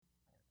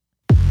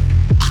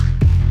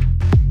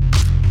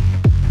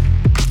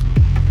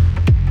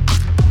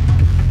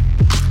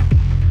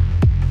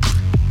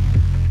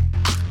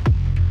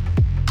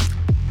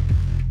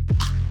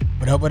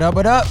What up,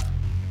 what up?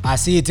 I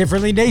see it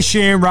differently,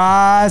 nation.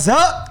 Rise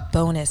up.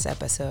 Bonus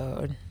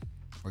episode.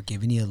 We're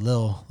giving you a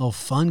little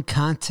fun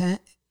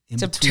content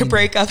to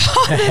break up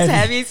all this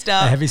heavy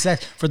stuff. Heavy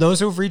sex. For those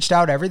who've reached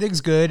out,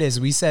 everything's good. As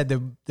we said,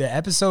 the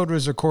episode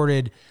was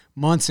recorded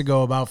months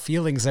ago about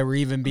feelings that were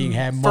even being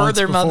had months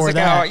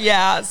ago.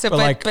 Yeah. So,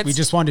 but we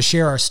just wanted to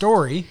share our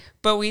story.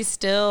 But we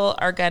still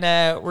are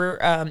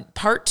we're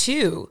part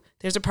two.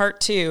 There's a part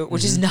two,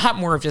 which is not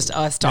more of just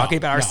us talking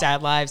about our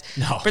sad lives.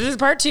 No. But there's a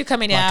part two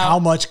coming out. How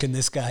much can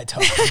this guy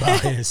talk about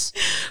his?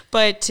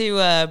 But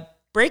to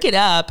break it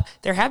up,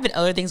 there have been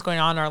other things going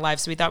on in our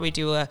lives. So we thought we'd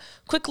do a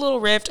quick little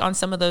riff on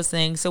some of those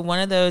things. So one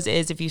of those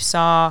is, if you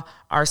saw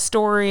our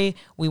story,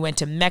 we went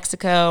to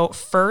Mexico,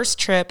 first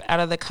trip out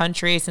of the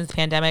country since the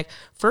pandemic,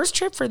 first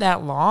trip for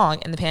that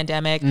long in the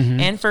pandemic,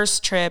 and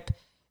first trip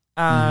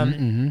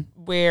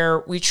where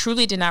we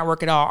truly did not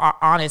work at all,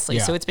 honestly.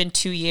 Yeah. So it's been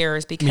 2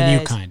 years because... I mean,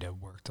 you kind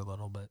of worked a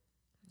little bit.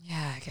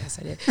 Yeah, I guess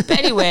I did. But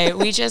anyway,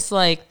 we just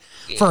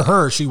For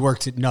her, she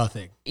worked at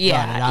nothing.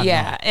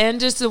 Yeah.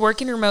 And just the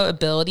working remote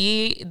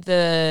ability,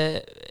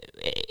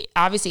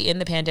 obviously in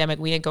the pandemic,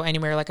 we didn't go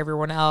anywhere like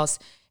everyone else.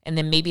 And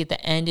then maybe at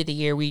the end of the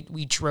year,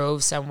 we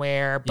drove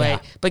somewhere.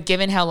 But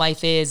given how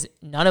life is,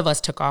 none of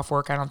us took off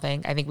work, I don't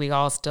think. I think we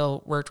all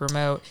still worked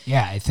remote.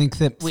 Yeah, I think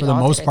that for the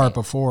most part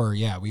before,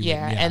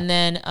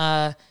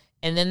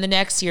 And then the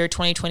next year,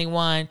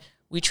 2021,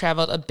 we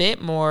traveled a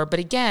bit more. But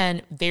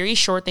again, very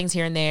short things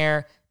here and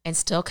there and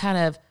still kind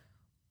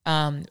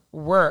of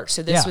worked.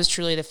 So this was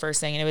truly the first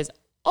thing. And it was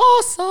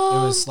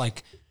awesome. It was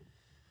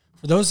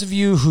for those of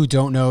you who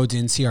don't know,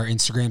 didn't see our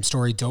Instagram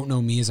story, don't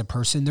know me as a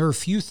person, there are a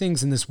few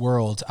things in this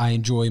world I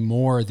enjoy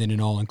more than an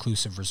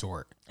all-inclusive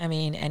resort. I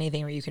mean,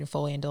 anything where you can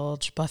fully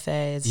indulge,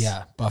 buffets.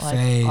 Yeah,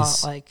 buffets.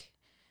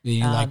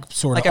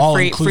 Sort of all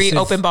inclusive, free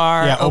open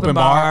bar. Yeah, open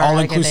bar, all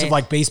inclusive,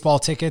 like baseball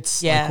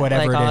tickets,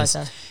 whatever it is.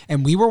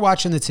 And we were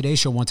watching the Today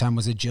Show one time.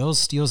 Was it Jill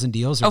Steals and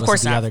Deals, or of was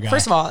course it the not. other guy?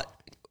 First of all,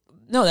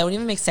 no, that wouldn't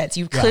even make sense.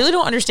 You clearly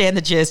don't understand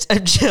the gist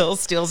of Jill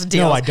Steals and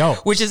Deals. No, I don't.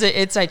 Which is an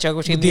inside joke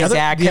between me and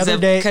Zach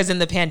because in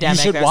the pandemic.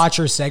 You should watch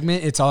her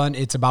segment.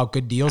 It's about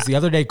good deals. The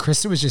other day,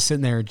 Krista was just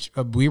sitting there.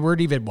 We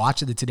weren't even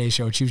watching the Today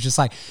Show. And she was just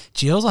like,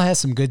 Jill has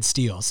some good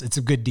steals. It's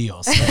some good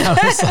deals. And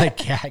I was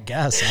like, yeah, I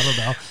guess. I don't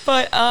know.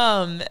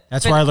 But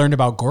that's where I learned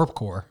about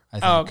Gorpcore, I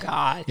think. Oh,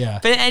 God. Yeah.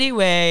 But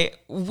anyway,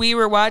 we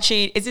were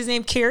watching, is his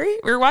name Carrie?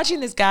 We were watching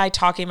this guy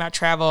talking about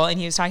travel, and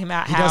he was talking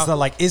about he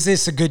does is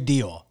this a good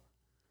deal?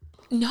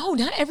 No,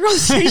 not everyone on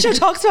the TV show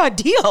talks about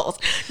deals.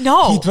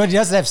 No. But he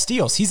doesn't have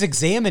steals. He's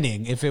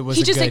examining if it was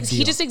a good deal.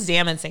 He just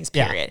examines things,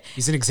 period. Yeah,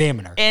 he's an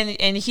examiner.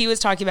 And he was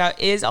talking about,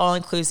 is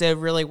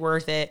all-inclusive really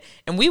worth it?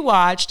 And we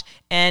watched,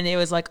 and it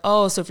was like,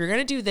 oh, so if you're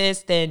going to do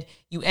this, then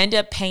you end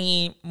up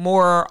paying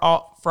more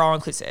for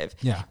all-inclusive.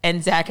 Yeah.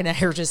 And Zach and I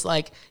were just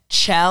like,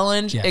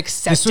 challenge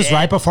accepted. This was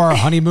right before our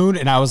honeymoon,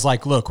 and I was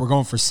like, look, we're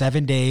going for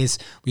 7 days.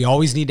 We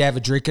always need to have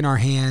a drink in our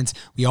hands.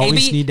 We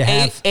always need to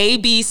have... A,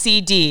 B,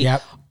 C, D.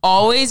 Yep.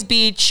 Always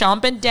be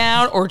chomping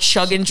down or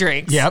chugging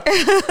drinks. Yep.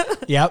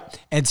 Yep.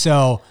 And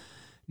so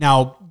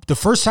now the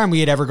first time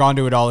we had ever gone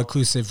to an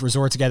all-inclusive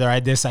resort together, I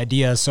had this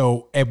idea.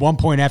 So at one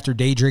point after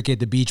day drinking at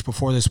the beach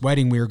before this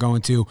wedding we were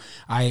going to,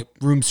 I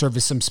room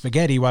serviced some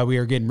spaghetti while we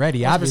were getting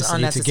ready,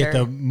 obviously, to get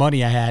the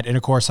money I had. And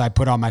of course I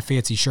put on my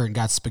fancy shirt and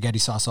got spaghetti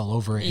sauce all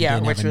over it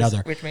and didn't have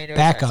another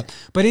backup.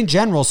 But in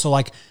general,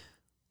 so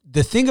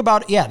the thing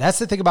about, that's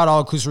the thing about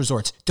all-inclusive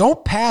resorts.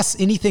 Don't pass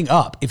anything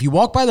up. If you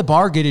walk by the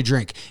bar, get a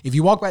drink. If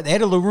you walk by, they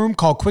had a little room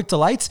called Quick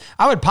Delights.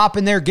 I would pop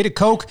in there, get a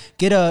Coke,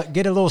 get a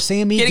little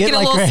Sammy. Get a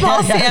little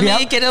small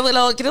Sammy, get a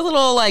little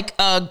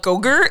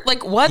Go-Gurt.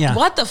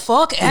 What the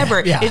fuck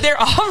ever. Yeah. If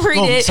they're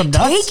offering it, some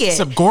nuts, take it.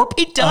 Some Gorp,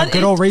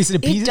 good old raisin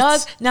and peanuts. It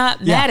does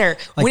not matter.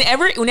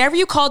 Whenever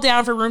you call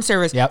down for room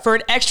service, for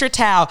an extra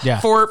towel,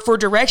 for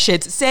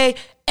directions, say...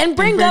 And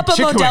bring up a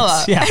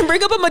Modelo. And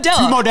bring up a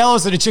Modelo. 2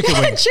 Modelos and a chicken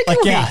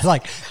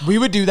wing. We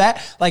would do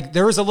that.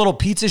 There was a little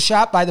pizza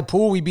shop by the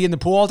pool. We'd be in the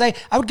pool all day.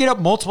 I would get up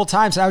multiple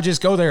times and I would just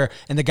go there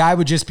and the guy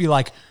would just be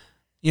like,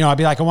 I'd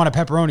be like, I want a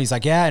pepperoni. He's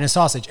like, yeah, and a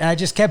sausage. And I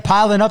just kept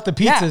piling up the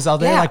pizzas all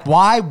day.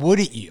 Why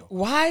wouldn't you?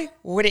 Why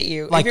wouldn't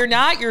you? If you're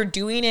not, you're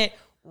doing it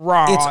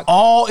wrong. It's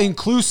all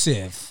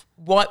inclusive.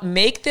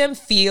 Make them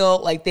feel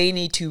like they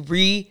need to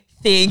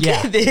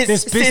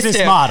this business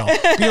model.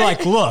 Be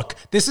like, look,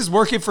 this is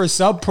working for a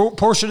sub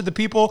portion of the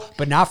people,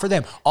 but not for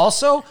them.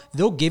 Also,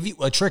 they'll give you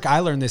a trick I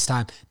learned this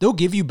time. They'll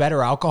give you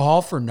better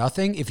alcohol for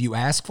nothing if you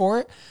ask for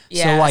it.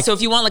 Yeah. So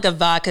if you want a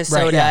vodka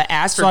soda,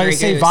 ask for Grey Goose.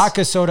 So I say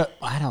vodka soda.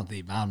 I don't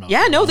know.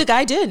 Yeah, no, the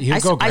guy did.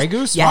 He'll go Grey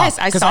Goose? Yes,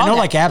 I saw because I know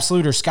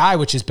Absolute or Sky,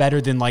 which is better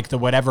than the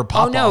whatever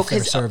pop-off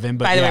they're serving.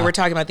 But by the way, we're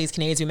talking about these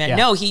Canadians we met.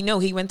 Yeah.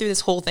 He went through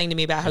this whole thing to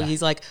me about how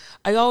he's like,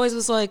 I always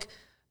was like,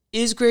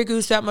 is Grey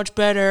Goose that much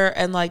better?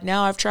 And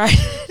now I've tried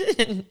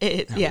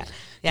it. Yeah.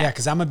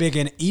 Because I'm a big,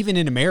 even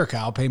in America,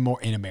 I'll pay more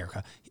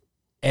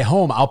at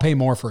home. I'll pay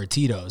more for a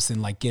Tito's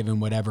than giving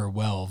whatever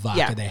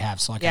vodka they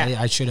have. So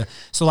I should have.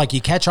 So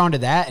you catch on to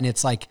that, and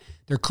it's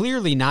they're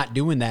clearly not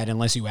doing that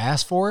unless you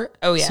ask for it.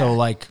 Oh yeah.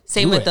 So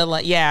same with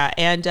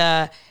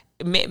and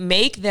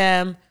make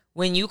them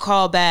when you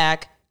call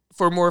back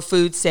for more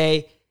food,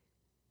 say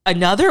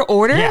another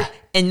order. Yeah.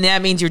 And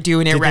that means you're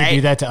doing it Did right. they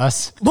do that to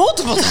us?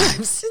 Multiple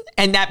times.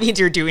 And that means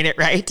you're doing it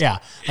right. Yeah.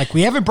 Like,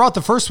 we haven't brought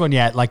the first one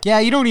yet. Like, yeah,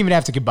 you don't even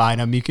have to combine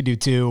them. You could do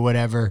 2,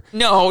 whatever.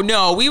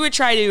 No. We would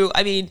try to,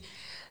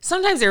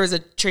 sometimes there was a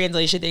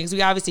translation thing.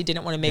 We obviously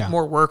didn't want to make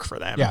more work for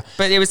them. Yeah.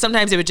 But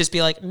sometimes it would just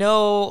be like,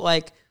 no,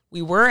 like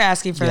we were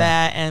asking for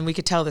that. And we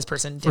could tell this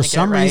person didn't For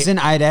some get it right. reason,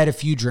 I'd had a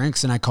few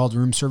drinks and I called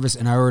room service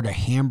and I ordered a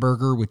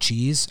hamburger with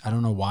cheese. I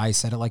don't know why I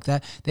said it like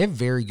that. They have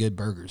very good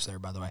burgers there,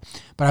 by the way.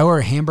 But I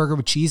ordered a hamburger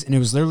with cheese and it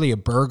was literally a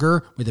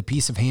burger with a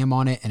piece of ham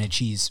on it and a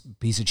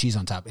piece of cheese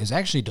on top. It was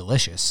actually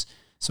delicious.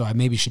 So I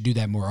maybe should do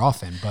that more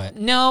often. But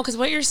No, because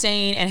what you're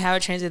saying and how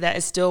it translated that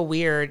is still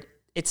weird.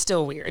 It's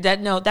still weird.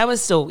 That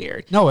was still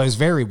weird. no, it was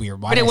very weird.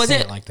 Why But did it I say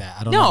wasn't it like that?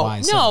 I don't know why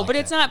I said it like but that.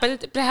 it's not.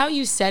 But how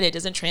you said it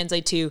doesn't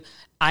translate to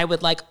I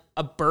would like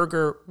a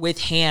burger with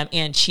ham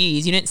and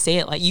cheese. You didn't say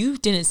it like you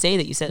didn't say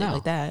that you said it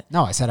like that.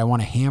 No, I said I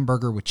want a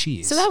hamburger with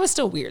cheese. So that was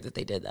still weird that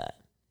they did that.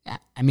 Yeah,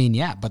 I mean,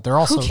 yeah, but they're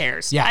also... Who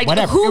cares? Yeah,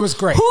 whatever. It was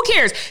great. Who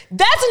cares?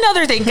 That's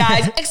another thing,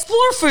 guys.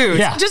 Explore foods.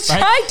 Yeah, Just right?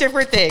 try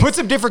different things. Put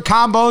some different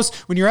combos.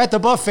 When you're at the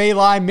buffet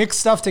line, mix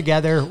stuff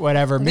together,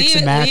 whatever, mix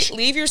and match.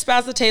 Leave your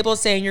spouse at the table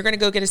saying you're going to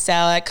go get a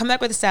salad. Come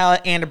back with a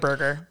salad and a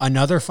burger.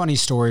 Another funny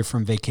story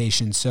from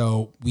vacation.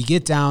 So we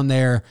get down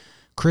there.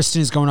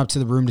 Kristen is going up to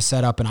the room to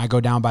set up, and I go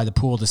down by the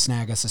pool to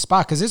snag us a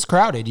spot because it's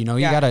crowded. You know,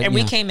 you Yeah, gotta. and you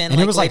we know. came in, and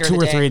like, it was like later 2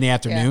 in or the 3 day. in the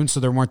afternoon, Yeah. so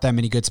there weren't that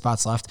many good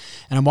spots left.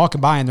 And I'm walking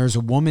by, and there's a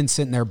woman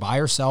sitting there by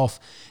herself,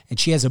 and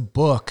she has a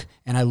book,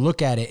 and I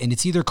look at it, and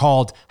it's either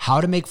called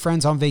 "How to Make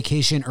Friends on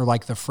Vacation" or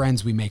like "The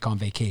Friends We Make on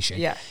Vacation."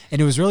 Yeah. And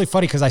it was really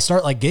funny because I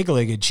start like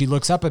giggling, and she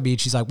looks up at me,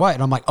 and she's like, "What?"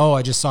 And I'm like, "Oh,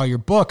 I just saw your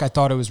book. I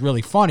thought it was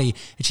really funny."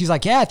 And she's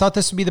like, "Yeah, I thought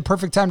this would be the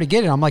perfect time to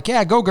get it." I'm like,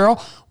 "Yeah, go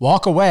girl."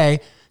 Walk away.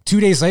 2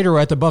 days later, we're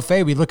at the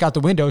buffet. We look out the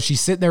window. She's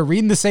sitting there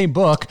reading the same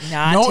book.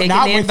 Not taking the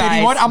with advice.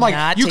 anyone. I'm like,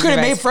 Not you taking could have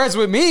made advice. friends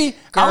with me.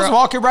 I was Girl-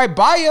 walking right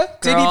by you.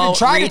 Didn't even Girl,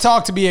 try to read-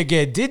 talk to me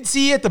again. Did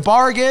see you at the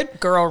bar again.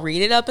 Girl,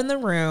 read it up in the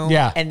room.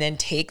 Yeah. And then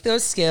take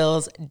those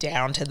skills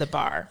down to the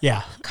bar.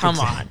 Yeah, Come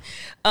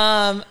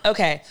on.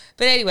 Okay.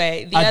 But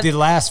anyway, The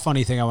last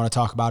funny thing I want to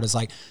talk about is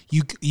like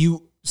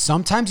you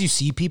sometimes you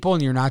see people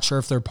and you're not sure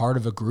if they're part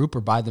of a group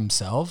or by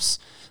themselves.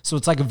 So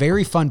it's like a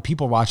very fun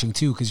people watching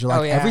too, because you're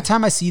like, yeah. every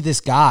time I see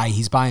this guy,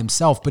 he's by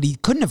himself, but he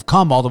couldn't have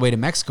come all the way to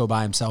Mexico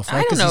by himself, right?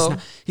 I don't 'Cause know.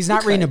 He's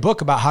not He reading a could.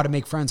 book about how to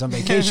make friends on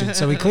vacation,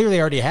 so he clearly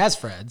already has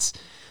friends.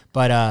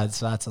 But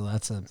so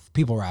that's a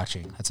people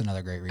watching. That's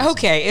another great reason.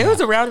 Okay, it was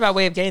a roundabout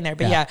way of getting there,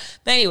 but Yeah. yeah.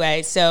 But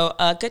anyway, so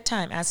good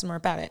time. Ask more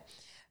about it.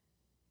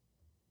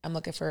 I'm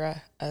looking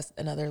for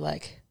another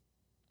like,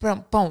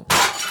 boom, boom.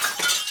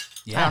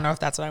 Yeah. I don't know if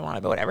that's what I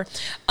wanted, but whatever.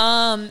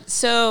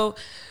 So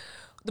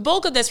the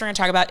bulk of this we're going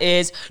to talk about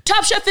is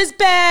Top Chef is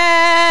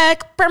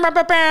back. Bow, bow,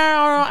 bow,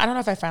 bow. I don't know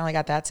if I finally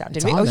got that sound.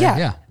 Did we? On Oh there,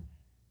 yeah.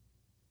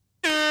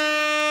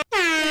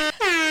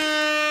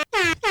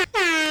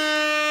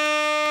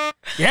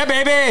 Yeah,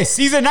 baby.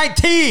 Season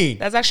 19.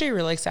 That's actually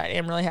really exciting.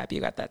 I'm really happy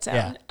you got that Yeah.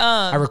 sound.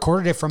 I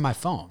recorded it from my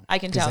phone. I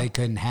can 'cause tell. they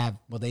couldn't have,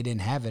 they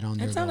didn't have it on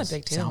their It's not a little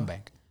big deal. sound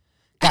bank.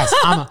 Guys,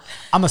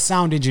 I'm a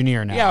sound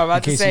engineer now. Yeah, I'm in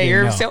about to case say you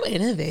you're didn't know. so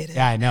innovative.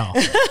 Yeah, I know.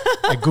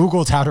 I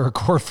Googled how to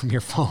record from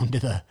your phone to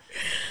the.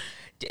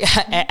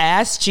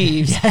 Ask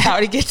Jeeves how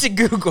to get to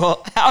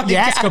Google. How to You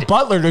ask get a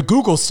butler to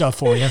Google stuff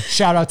for you.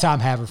 Shout out Tom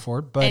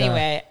Haverford. But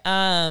Anyway,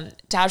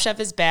 Top Chef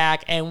is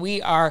back and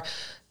we are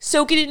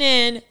soaking it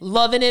in,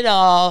 loving it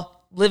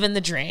all, living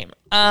the dream.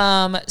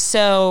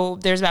 So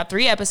there's about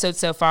 3 episodes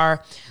so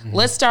far. Mm-hmm.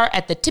 Let's start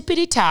at the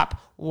tippity top.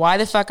 Why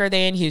the fuck are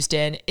they in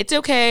Houston? It's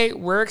okay.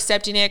 We're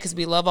accepting it because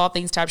we love all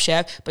things Top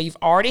Chef, but you've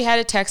already had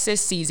a Texas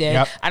season.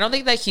 Yep. I don't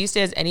think that Houston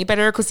has any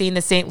better cuisine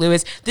than St.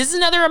 Louis. This is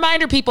another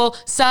reminder, people,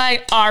 sign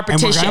our and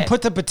petition. we're gonna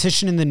put the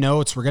petition in the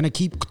notes. We're gonna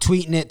keep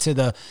tweeting it to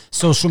the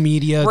social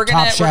media.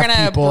 Top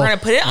Chef people. we're gonna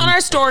put it on our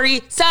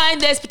story. Sign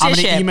this I'm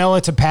petition. gonna email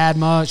it to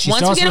Padma. She's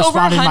Once we also get over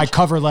responded in my 100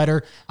 cover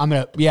letter.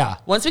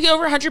 Once we get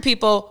over 100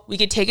 people, we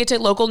can take it to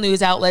local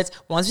news outlets.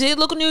 Once we get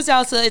local news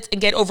outlets and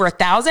get over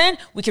 1,000,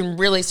 we can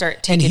really start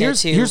And taking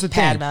here's it to the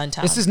Padma thing. and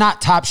Tom. This is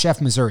not Top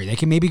Chef Missouri. They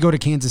can maybe go to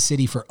Kansas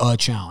City for a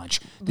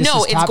challenge. This No,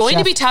 is it's Top going to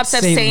Chef be Top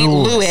Chef St.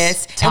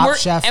 Louis. Top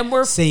Chef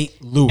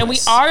St. Louis. And we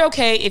are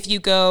okay if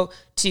you go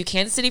to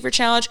Kansas City for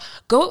challenge.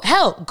 Go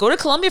to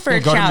Columbia for a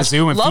go to challenge.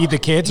 Mizzou and feed the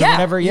kids or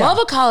whatever, yeah. Love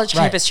a college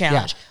Right, campus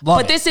challenge. yeah. Love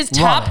But it. this is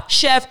Love Top it.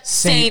 Chef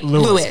St.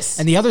 Louis.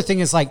 And the other thing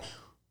is like,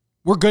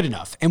 we're good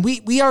enough. And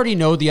we already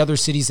know the other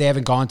cities they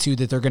haven't gone to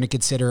that they're going to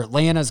consider.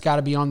 Atlanta's got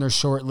to be on their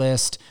short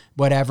list,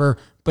 whatever.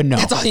 But no.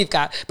 That's all you've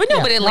got. But no,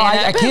 Yeah. but No,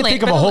 Atlanta. I can't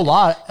think of a whole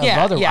lot of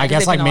other. I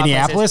guess like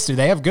Minneapolis. Do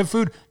they have good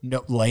food?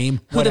 No,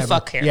 lame. Who the whatever.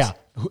 fuck cares? Yeah,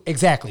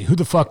 exactly. Who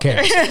the fuck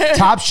cares?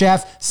 Top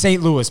Chef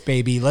St. Louis,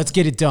 baby. Let's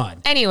get it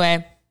done.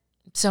 Anyway,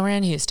 so we're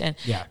in Houston.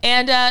 Yeah.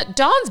 And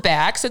Dawn's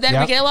back. So then we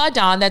Yep. get a lot of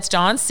Dawn. That's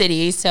Dawn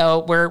City.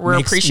 So we're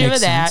Makes appreciative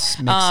of that. sense.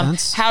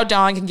 Makes sense. How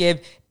Dawn can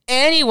give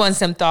anyone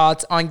some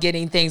thoughts on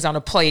getting things on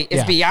a plate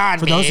is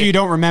beyond me. For those of you who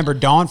don't remember,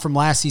 Dawn from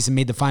last season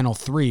made the final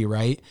 3,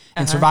 right?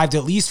 And survived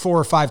at least 4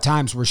 or 5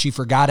 times where she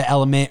forgot an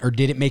element or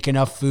didn't make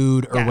enough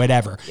food or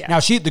whatever. Yeah. Now,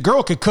 the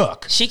girl could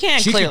cook. She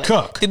clearly could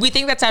cook. Did we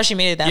think that's how she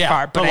made it that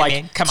far? But like, I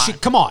mean,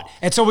 come on.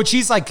 And so when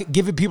she's like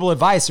giving people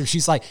advice, or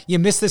she's like, you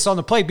missed this on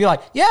the plate, be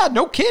like, yeah,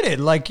 no kidding.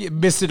 Like, you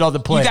missed it on the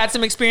plate. You got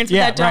some experience with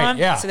that, Dawn? Right,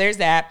 yeah. So there's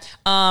that.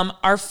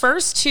 Our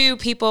first 2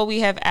 people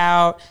we have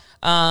out,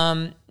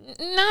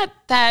 not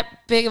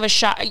that big of a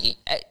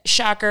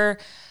shocker.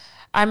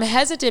 I'm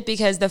hesitant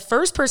because the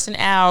first person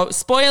out,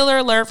 spoiler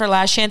alert for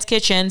Last Chance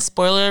Kitchen,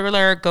 spoiler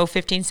alert, go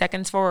 15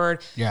 seconds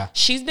forward. Yeah.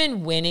 She's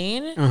been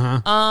winning.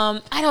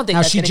 I don't think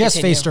that's she just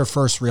continue. faced her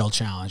first real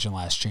challenge in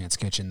Last Chance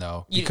Kitchen,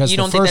 though. Because you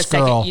don't think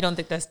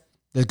that's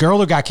the girl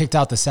who got kicked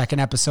out the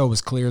second episode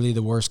was clearly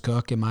the worst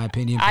cook, in my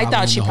opinion. I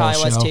thought she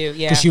probably was too.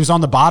 Yeah, because she was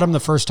on the bottom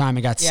the first time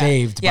and got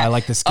saved by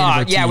like the skin of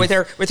her teeth. Yeah, with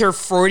her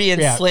Freudian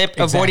slip,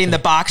 avoiding the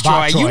bok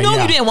choy. You know,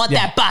 you didn't want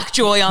that bok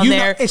choy on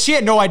there. And she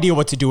had no idea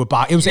what to do with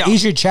bok. It was an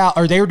Asian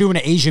or they were doing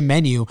an Asian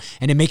menu,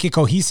 and to make it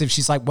cohesive,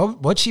 she's like,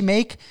 "What'd she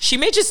make?" She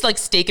made just like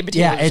steak and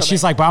potatoes. Yeah, and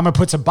she's like, "But I'm gonna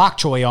put some bok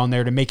choy on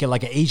there to make it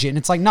like an Asian." And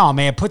it's like, no,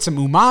 man, put some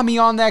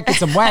umami on that. Get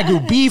some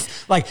Wagyu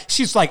beef. Like,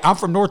 she's like, "I'm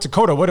from North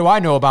Dakota. What do I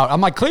know about?" I'm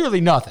like,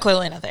 clearly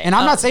nothing. And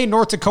I'm not saying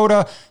North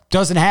Dakota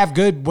doesn't have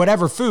good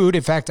whatever food.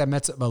 In fact, I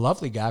met a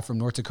lovely guy from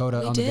North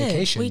Dakota on the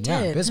vacation.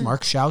 Yeah,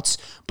 Bismarck shouts.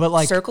 But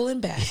like circling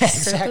back. Yeah,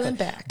 exactly. Circling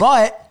back.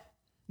 But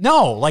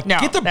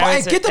get the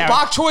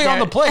bok choy on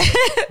the plate.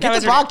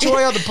 Get the bok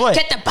choy on the plate.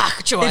 Get the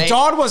bok choy. If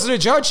Dawn wasn't a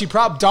judge,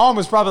 Dawn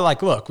was probably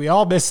like, look, we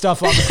all miss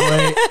stuff on the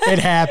plate. It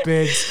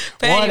happens.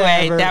 But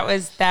anyway,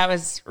 that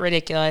was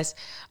ridiculous.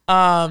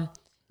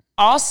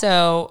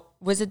 Also,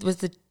 was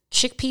the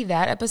chickpea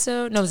that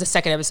episode? No, it was the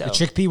second episode. The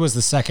chickpea was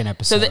the second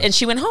episode. And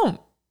she went home.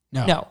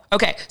 No.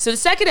 Okay. So the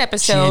second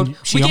episode,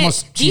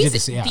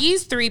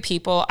 these 3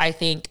 people, I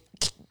think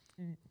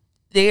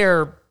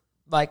they're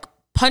like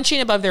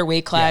punching above their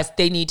weight class. Yeah.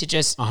 They need to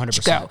just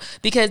 100%. Go.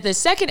 Because the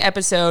second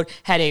episode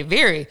had a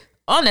very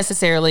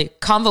unnecessarily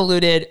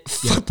convoluted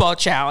football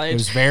challenge. It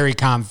was very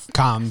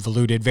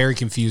convoluted, very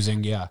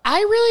confusing. Yeah. I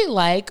really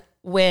like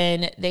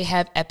when they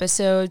have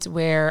episodes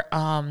where,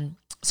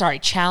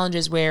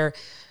 challenges where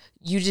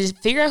you just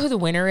figure out who the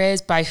winner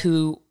is by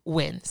who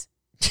wins.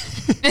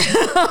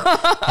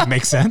 That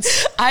makes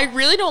sense. I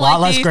really don't like these. A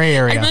lot less gray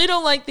area. I really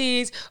don't like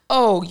these.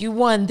 Oh, you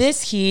won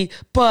this heat,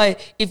 but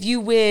if you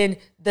win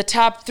the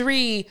top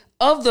 3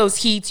 of those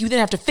heats, you then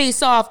have to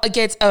face off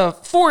against a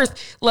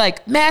 4th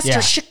like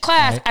master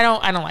class. Right.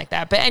 I don't like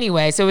that. But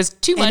anyway, so it was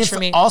too much for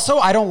me. Also,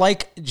 I don't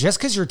like just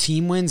because your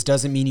team wins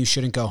doesn't mean you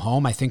shouldn't go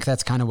home. I think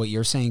that's kind of what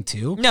you're saying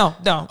too. No,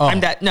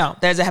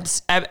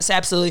 that's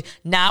absolutely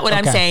not what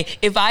I'm saying.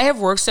 If I have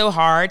worked so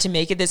hard to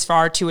make it this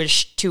far to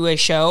a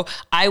show,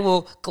 I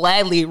will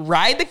gladly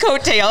ride the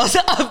coattails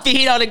of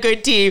being on a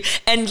good team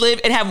and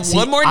live and have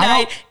one more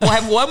night. We'll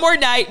have one more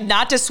night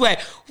not to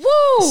sweat.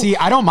 Woo! See,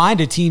 I don't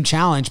mind a team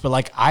challenge, but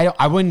like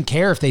I wouldn't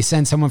care if they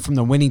send someone from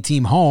the winning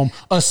team home,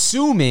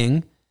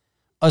 assuming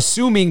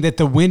that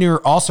the winner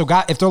also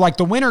if they're like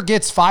the winner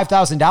gets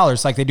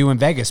 $5,000 like they do in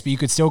Vegas, but you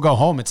could still go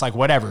home. It's like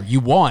whatever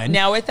you won.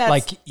 Now with that,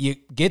 like you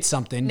get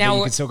something, but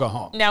you can still go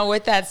home. Now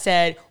with that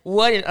said,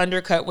 what an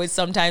undercut was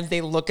sometimes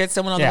they look at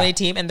someone on the winning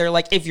team and they're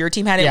like, if your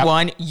team hadn't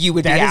won, you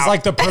would be out. That is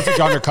like the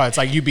perfect undercut. It's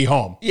like you'd be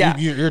home. Yeah,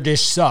 your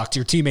dish sucked.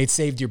 Your teammates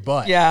saved your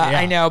butt. Yeah,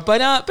 I know, but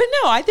no,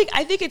 I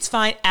think it's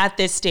fine at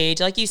this stage.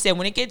 Like you said,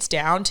 when it gets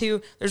down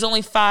to there's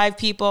only 5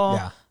 people,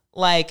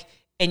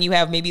 and you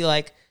have maybe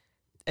like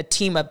a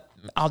team of.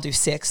 I'll do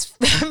 6.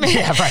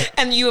 Yeah, right.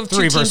 And you have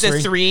 2 teams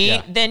of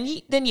 3.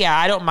 Then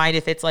I don't mind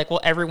if it's like,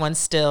 well, everyone's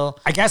still.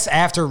 I guess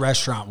after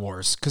Restaurant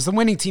Wars, because the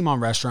winning team on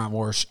Restaurant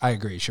Wars, I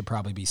agree, should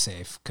probably be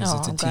safe because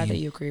it's a team. Glad that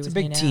you agree with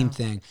me now. It's a big team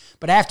thing.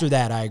 But after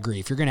that, I agree.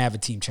 If you're gonna have a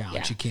team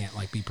challenge, you can't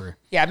like be per.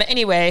 Yeah, but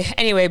anyway,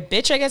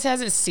 bitch, I guess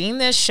hasn't seen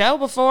this show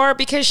before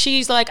because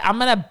she's like, I'm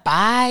gonna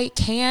buy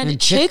canned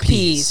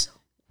chickpeas.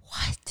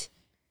 What?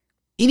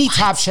 Any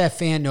Top Chef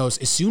fan knows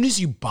as soon as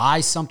you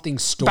buy something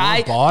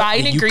store-bought, buy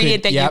an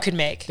ingredient that you could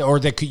make. Or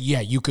that could,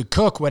 you could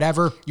cook,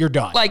 whatever, you're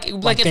done. Like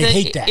they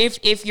hate that.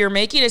 If you're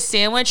making a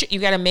sandwich,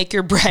 you got to make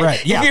your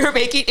bread. Yeah.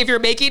 If you're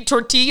making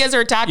tortillas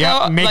or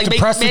taco,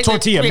 press the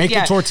tortilla. Make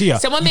the tortilla.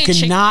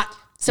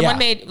 Someone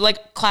made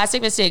like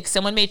classic mistake.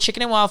 Someone made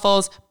chicken and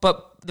waffles,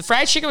 but the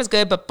fried chicken was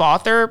good, but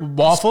bought their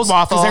waffles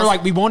because they were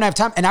like, we won't have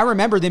time. And I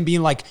remember them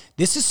being like,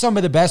 this is some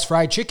of the best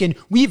fried chicken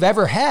we've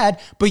ever had,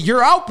 but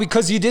you're out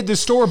because you did the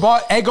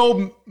store-bought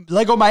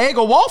Lego My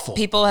Eggo waffle.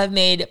 People have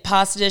made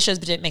pasta dishes,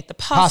 but didn't make the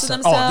pasta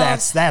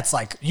themselves. Oh, that's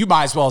like, you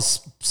might as well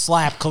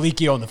slap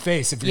Colicchio in the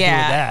face if you're doing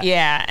that.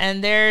 Yeah,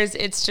 and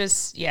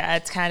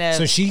it's kind of.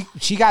 So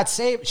she got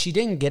saved. She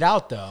didn't get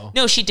out though.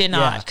 No, she did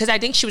not, because I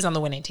think she was on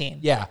the winning team.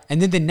 Yeah, and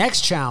then the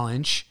next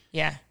challenge,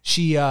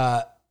 she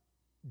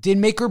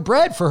didn't make her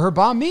bread for her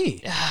banh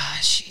mi.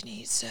 She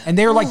needs to. And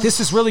they were like, this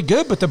is really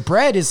good, but the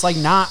bread is like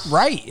not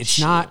right. It's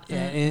not,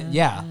 get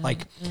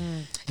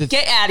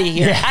out of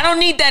here. Yeah. I don't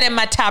need that in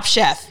my Top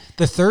Chef.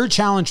 The third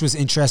challenge was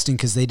interesting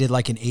because they did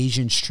like an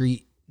Asian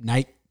street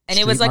night And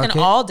it was like market.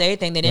 an all day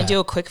thing. They didn't Yeah. do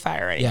a quick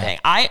fire or anything.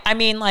 Yeah. I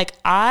mean, like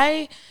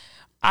I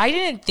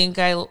didn't think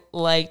I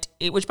liked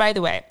it, which by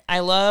the way, I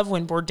love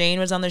when Bourdain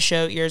was on the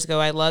show years ago.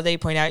 I love they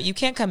point out, you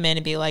can't come in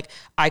and be like,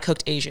 I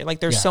cooked Asian. Like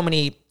there's Yeah. so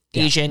many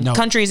Yeah. Asian No.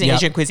 countries and Yep.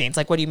 Asian cuisines.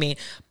 Like, what do you mean?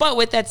 But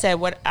with that said,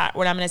 what I'm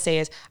going to say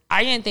is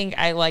I didn't think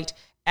I liked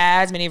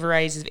as many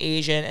varieties of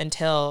Asian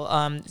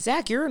until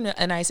Zach, you're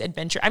a nice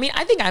adventure. I mean,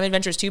 I think I'm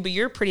adventurous too, but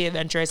you're pretty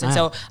adventurous. And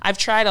so I've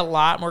tried a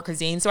lot more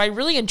cuisine. So I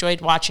really enjoyed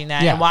watching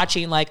that Yeah. and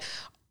watching like,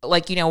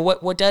 you know,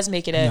 what does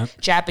make it a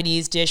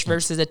Japanese dish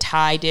versus a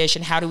Thai dish,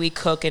 and how do we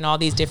cook and all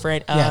these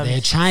different they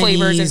had flavors and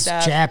Chinese,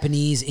 stuff.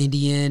 Japanese,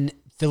 Indian,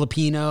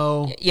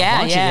 Filipino. Yeah.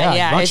 bunch And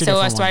of so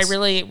different I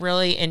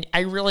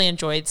ones. really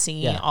enjoyed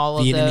seeing all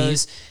of Vietnamese.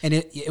 those. And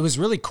it was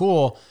really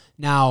cool.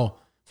 Now,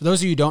 for those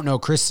of you who don't know,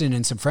 Kristen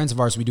and some friends of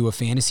ours, we do a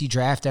fantasy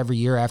draft every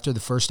year. After the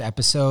first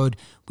episode,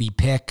 we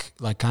pick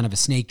like kind of a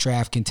snake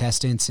draft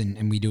contestants,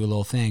 and we do a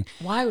little thing.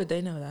 Why would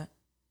they know that?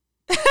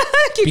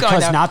 Keep going.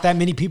 Because Though. not that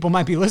many people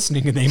might be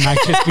listening, and they might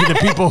just be the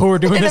people who are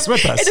doing this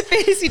with us. In a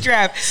fantasy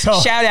draft.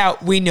 Shout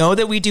out. We know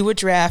that we do a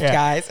draft,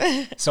 guys.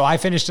 So I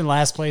finished in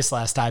last place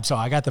last time. So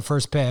I got the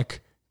first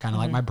pick, kind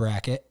of like my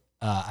bracket.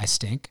 I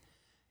stink.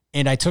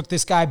 And I took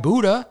this guy,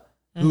 Buddha,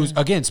 who's,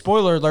 again,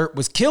 spoiler alert,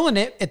 was killing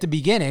it at the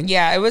beginning.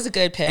 Yeah, it was a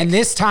good pick. And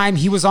this time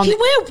he was on he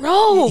went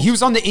rogue. He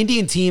was on the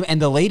Indian team,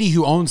 and the lady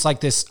who owns like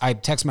this, I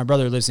text my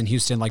brother who lives in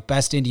Houston, like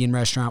best Indian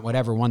restaurant,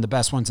 whatever, one of the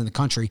best ones in the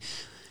country.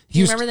 Do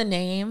you remember the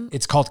name?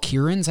 It's called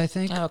Kieran's, I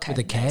think, Okay. with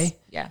a K. Nice.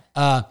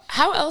 Yeah.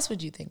 How else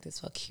would you think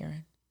this was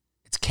Kieran?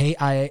 It's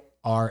Kiran,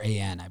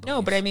 I believe.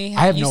 No, but I mean,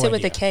 I have you no said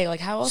with a idea. K. Like,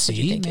 how else would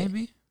you C, think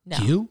maybe? it? No.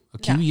 Q? A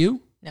Q-U?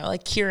 No,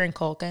 like Kieran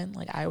Culkin.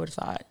 Like, I would have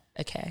thought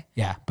a K.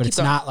 Yeah, but it's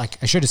going. not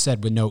like, I should have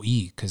said with no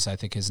E, because I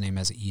think his name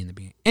has an E in the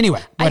beginning.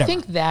 Anyway, whatever. I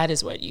think that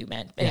is what you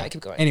meant. Anyway,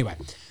 keep going. Anyway,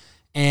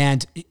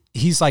 and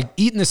he's like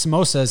eating the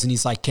samosas, and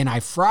he's like, can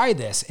I fry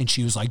this? And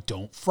she was like,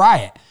 don't fry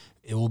it.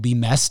 It will be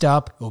messed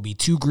up. It will be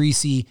too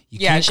greasy. You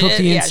can't cook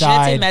the inside. She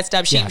didn't say messed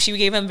up. Yeah. She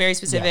gave him very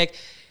specific.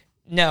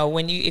 No,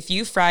 if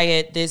you fry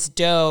it, this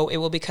dough, it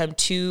will become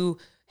too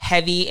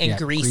heavy and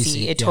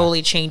greasy. It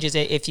totally changes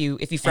it if you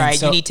fry And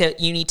it. so-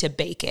 You need to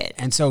bake it.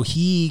 And so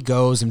he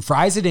goes and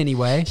fries it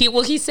anyway.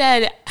 He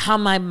said how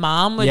my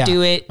mom would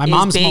do it. My is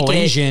mom's bake it.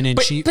 Malaysian, and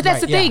but that's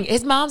right, the thing.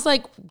 His mom's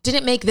like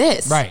didn't make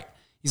this. Right.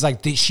 He's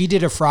like, she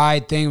did a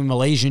fried thing,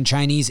 Malaysian,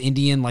 Chinese,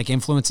 Indian, like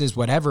influences,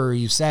 whatever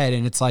you said.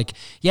 And it's like,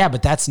 yeah,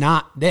 but that's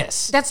not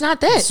this. That's not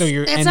this. So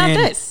It's not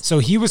this. So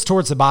he was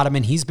towards the bottom,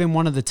 and he's been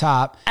one of the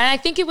top. And I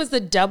think it was the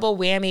double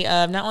whammy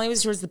of not only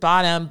was he towards the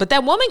bottom, but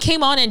that woman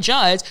came on and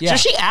judged. So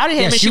she outed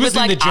him, and she was in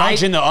like, the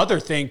judge and the other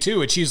thing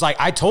too. And she was like,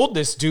 I told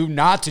this dude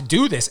not to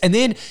do this. And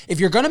then if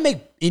you're gonna make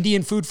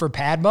Indian food for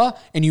Padma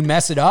and you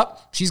mess it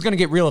up, she's gonna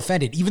get real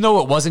offended. Even though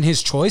it wasn't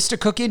his choice to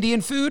cook Indian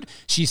food,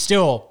 she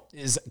still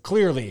is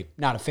clearly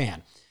not a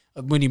fan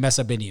when you mess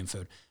up Indian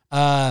food.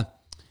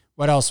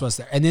 What else was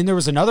there? And then there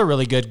was another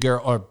really good girl,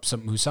 or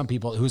some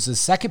people, who's the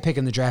second pick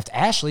in the draft,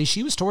 Ashley.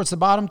 She was towards the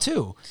bottom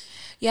too.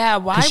 Yeah,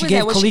 why was She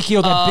gave that?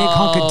 Colicchio that big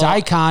hunk of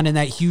daikon and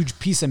that huge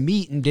piece of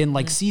meat and didn't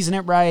like season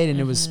it right. And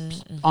it was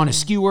on a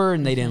skewer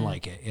and they didn't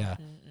like it. Yeah.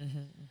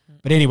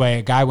 But anyway,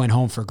 a guy went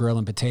home for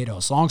grilling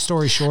potatoes. Long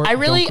story short, I don't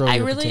grill your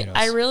potatoes.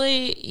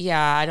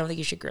 I don't think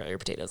you should grill your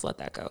potatoes. Let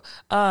that go.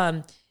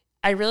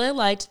 I really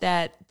liked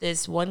that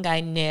this one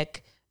guy,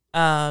 Nick,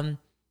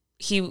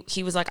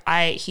 he was like,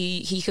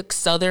 he cooks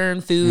Southern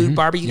food,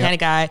 barbecue kind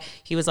of guy.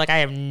 He was like, I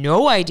have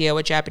no idea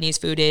what Japanese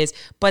food is.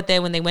 But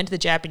then when they went to the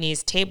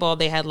Japanese table,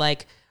 they had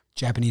like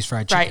Japanese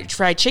fried chicken.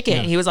 Fried chicken.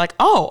 Yeah. He was like,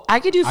 oh, I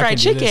could do fried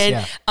can do chicken.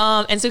 this,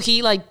 yeah. And so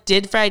he like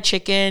did fried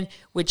chicken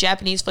with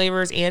Japanese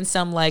flavors and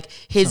some like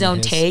his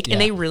own take, and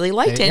they really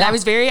liked it. And I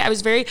was very,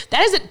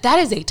 that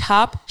is a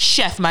top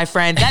chef, my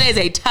friend. That is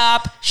a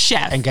top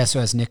chef. And guess who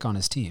has Nick on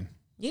his team?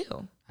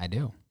 You. I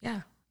do.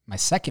 Yeah. My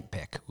second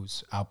pick,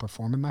 who's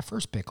outperforming my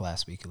first pick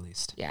last week at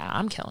least. Yeah,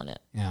 I'm killing it.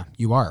 Yeah,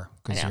 you are,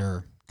 because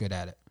you're good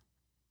at it.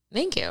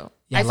 Thank you.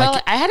 Yeah, I felt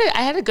like I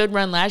had a good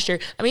run last year.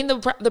 I mean,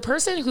 the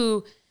person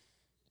who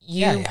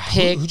you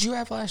picked. Who'd you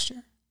have last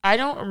year? I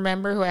don't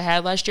remember who I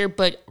had last year,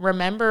 but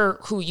remember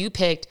who you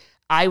picked.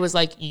 I was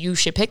like, you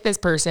should pick this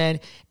person.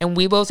 And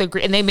we both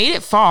agree. And they made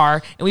it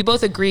far. And we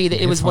both agree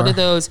that it was one of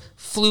those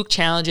fluke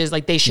challenges.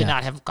 Like they should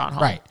not have gone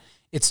home. Right.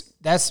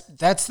 That's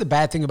the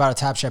bad thing about a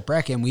Top Chef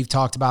bracket. And we've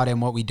talked about it.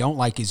 And what we don't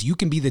like is you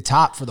can be the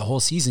top for the whole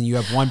season. You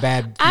have one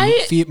bad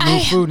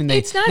food. And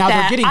it's not now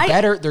that. they're getting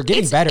better. They're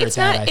getting better at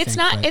that.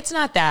 It's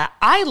not that.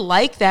 I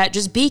like that.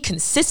 Just be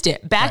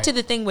consistent. Back to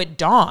the thing with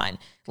Dawn.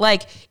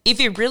 Like, if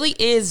it really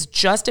is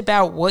just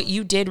about what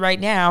you did right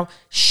now,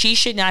 she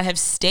should not have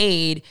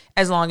stayed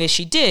as long as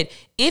she did.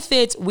 If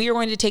it's, we are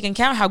going to take into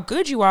account how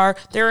good you are,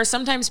 there are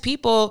sometimes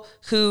people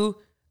who,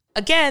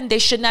 again, they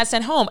should not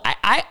send home.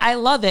 I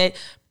love it,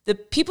 the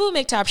people who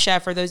make Top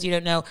Chef, for those of you who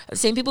don't know, are the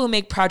same people who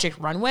make Project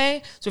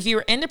Runway. So if you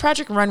were into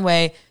Project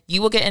Runway,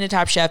 you will get into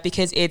Top Chef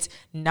because it's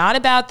not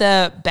about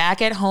the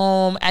back at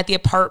home, at the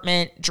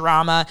apartment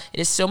drama. It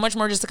is so much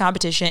more just a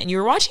competition. And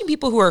you're watching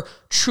people who are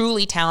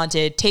truly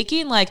talented,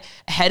 taking like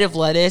a head of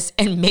lettuce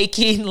and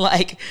making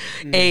like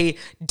a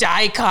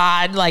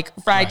daikon, like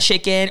fried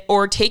chicken,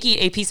 or taking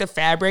a piece of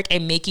fabric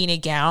and making a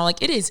gown.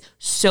 Like, it is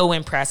so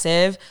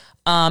impressive.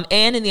 And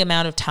in the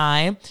amount of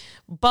time.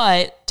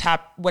 But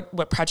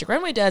what Project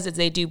Runway does is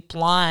they do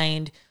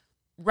blind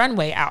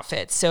runway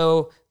outfits.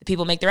 So the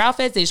people make their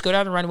outfits, they just go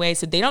down the runway,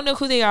 so they don't know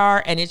who they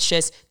are, and it's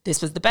just,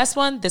 this was the best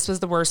one, this was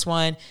the worst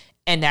one,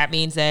 and that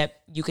means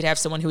that you could have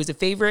someone who was a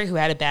favorite who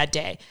had a bad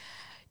day.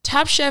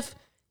 Top Chef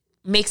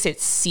makes it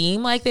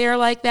seem like they are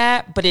like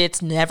that, but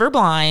it's never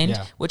blind,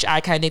 which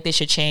I kind of think they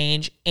should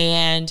change.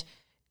 And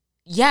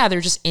yeah, they're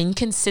just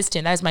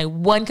inconsistent. That is my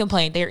one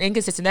complaint. They're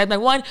inconsistent. That's my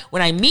one.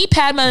 When I meet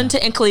Padma and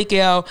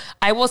Colicchio,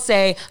 I will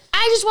say,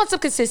 I just want some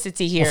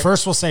consistency here. Well,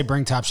 first we'll say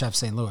bring Top Chef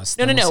St. Louis.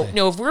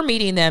 No. If we're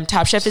meeting them,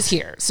 Top Chef is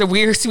here. So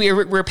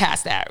we're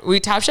past that.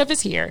 Top Chef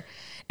is here.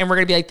 And we're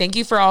going to be like, thank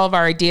you for all of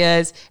our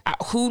ideas.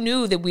 Who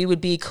knew that we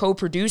would be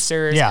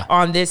co-producers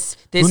on this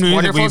wonderful season? Who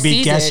knew that we'd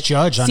be guest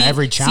judge on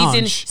every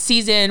challenge?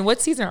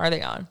 What season are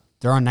they on?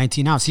 They're on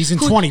 19 now. Season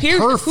 20.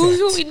 Perfect.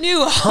 Who we knew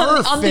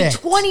on the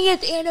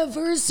 20th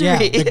anniversary. Yeah,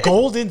 the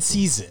golden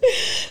season.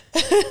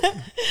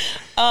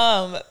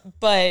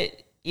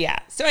 But yeah.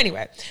 So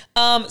anyway,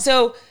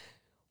 so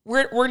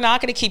we're not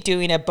going to keep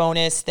doing a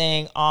bonus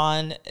thing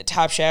on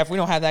Top Chef. We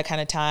don't have that kind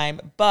of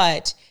time.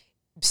 But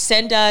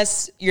send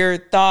us your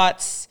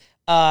thoughts.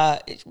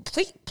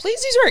 Please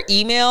use our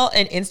email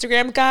and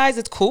Instagram, guys.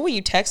 It's cool when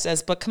you text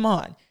us, but come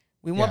on.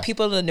 We want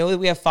people to know that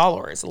we have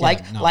followers,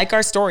 like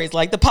our stories,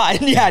 like the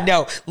pod.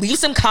 Leave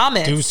some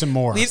comments. Do some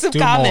more. Leave some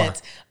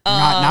comments.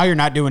 Now you're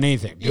not doing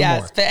anything. Do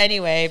more. But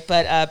anyway,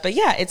 but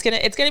yeah, it's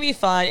gonna be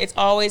fun. It's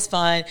always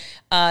fun.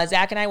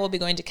 Zach and I will be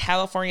going to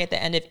California at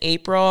the end of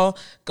April,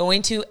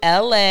 going to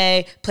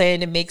LA,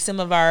 planning to make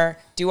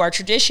do our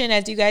tradition,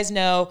 as you guys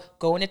know,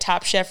 going to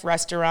Top Chef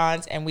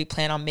restaurants, and we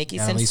plan on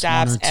making some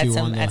stops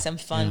at some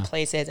fun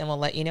places, and we'll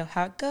let you know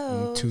how it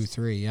goes. 2,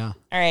 3, yeah.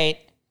 All right.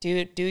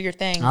 Do your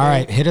thing. All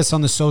right. Hit us on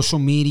the social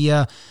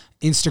media.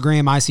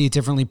 Instagram, I See It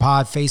Differently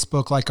Pod.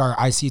 Facebook, like our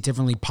I See It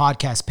Differently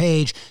podcast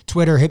page.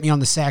 Twitter, hit me on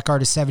the Sack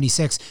Artist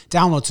 76.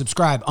 Download,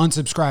 subscribe,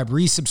 unsubscribe,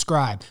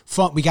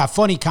 resubscribe. We got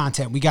funny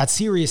content. We got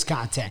serious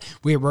content.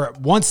 We're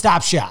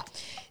one-stop shop.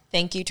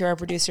 Thank you to our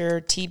producer,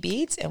 T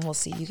Beats, and we'll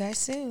see you guys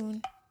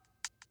soon.